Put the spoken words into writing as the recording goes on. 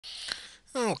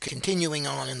Okay, continuing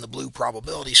on in the blue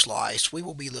probability slice, we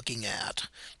will be looking at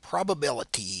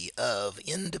probability of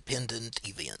independent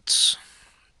events.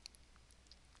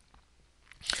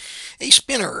 A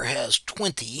spinner has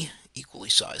 20 equally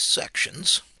sized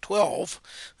sections, 12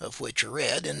 of which are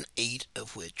red and 8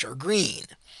 of which are green.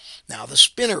 Now the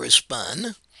spinner is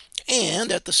spun,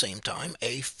 and at the same time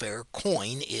a fair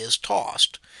coin is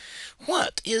tossed.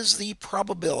 What is the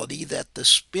probability that the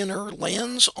spinner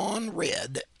lands on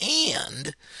red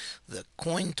and the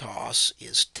coin toss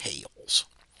is tails?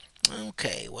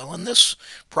 Okay, well, in this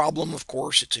problem, of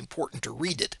course, it's important to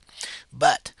read it.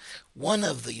 But one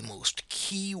of the most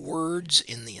key words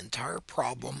in the entire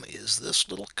problem is this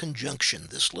little conjunction,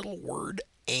 this little word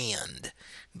and,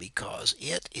 because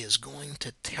it is going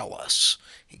to tell us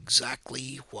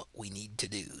exactly what we need to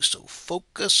do. So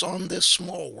focus on this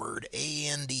small word,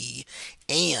 A-N-D,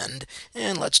 and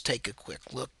let's take a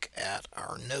quick look at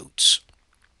our notes.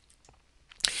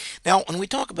 Now, when we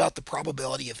talk about the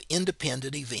probability of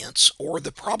independent events, or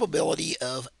the probability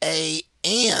of A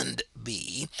and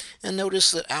B, and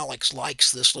notice that ALEKS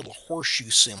likes this little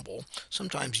horseshoe symbol,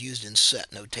 sometimes used in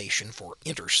set notation for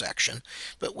intersection,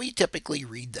 but we typically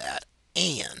read that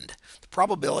and. The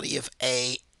probability of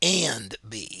A and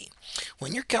B.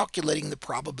 When you're calculating the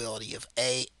probability of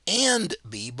A and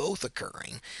B both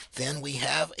occurring, then we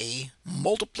have a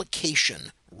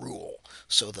multiplication rule.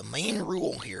 So the main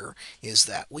rule here is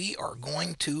that we are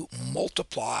going to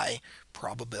multiply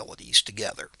probabilities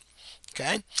together.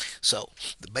 Okay, so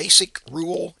the basic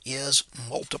rule is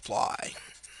multiply.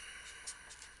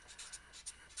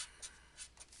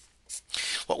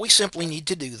 What we simply need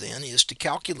to do then is to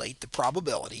calculate the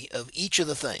probability of each of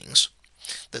the things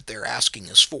that they're asking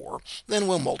us for, then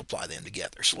we'll multiply them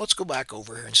together. So let's go back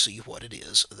over here and see what it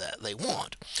is that they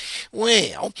want.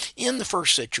 Well, in the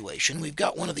first situation, we've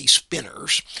got one of these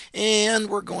spinners, and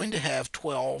we're going to have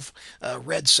 12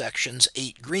 red sections,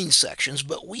 8 green sections,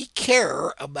 but we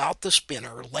care about the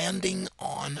spinner landing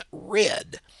on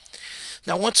red.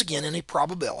 Now, once again, in a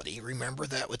probability, remember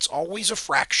that it's always a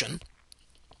fraction.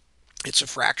 It's a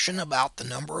fraction about the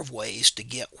number of ways to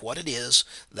get what it is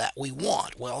that we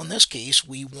want. Well, in this case,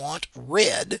 we want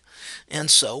red, and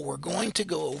so we're going to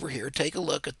go over here, take a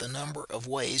look at the number of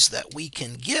ways that we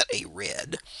can get a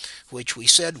red, which we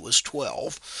said was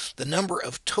 12. The number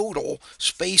of total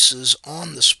spaces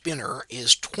on the spinner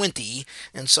is 20,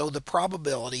 and so the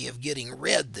probability of getting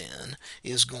red then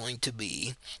is going to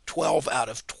be 12 out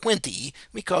of 20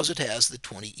 because it has the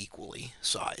 20 equally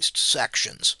sized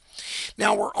sections.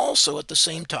 Now we're also at the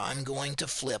same time going to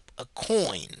flip a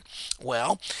coin.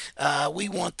 Well, we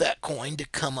want that coin to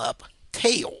come up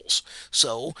tails.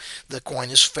 So the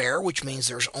coin is fair, which means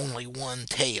there's only one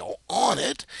tail on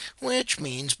it, which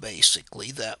means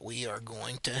basically that we are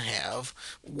going to have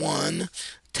one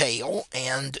tail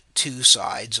and two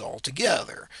sides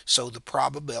altogether. So the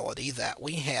probability that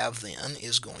we have then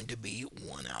is going to be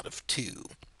 1 out of 2.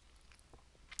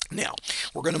 Now,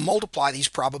 we're going to multiply these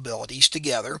probabilities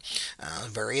together.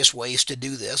 Various ways to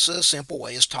do this. A simple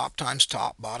way is top times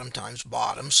top, bottom times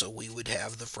bottom. So we would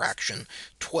have the fraction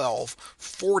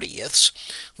 12/40ths,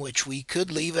 which we could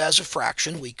leave as a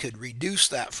fraction. We could reduce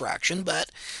that fraction,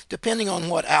 but depending on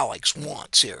what ALEKS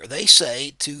wants here, they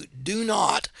say to do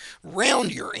not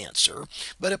round your answer,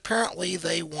 but apparently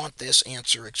they want this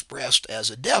answer expressed as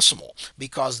a decimal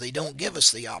because they don't give us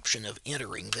the option of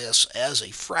entering this as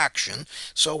a fraction.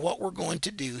 So what we're going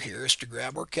to do here is to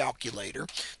grab our calculator,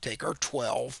 take our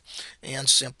 12, and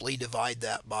simply divide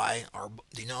that by our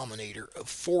denominator of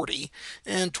 40,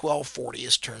 and 12/40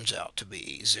 turns out to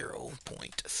be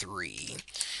 0.3.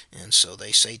 And so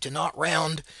they say to not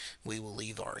round, we will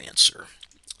leave our answer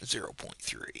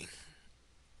 0.3.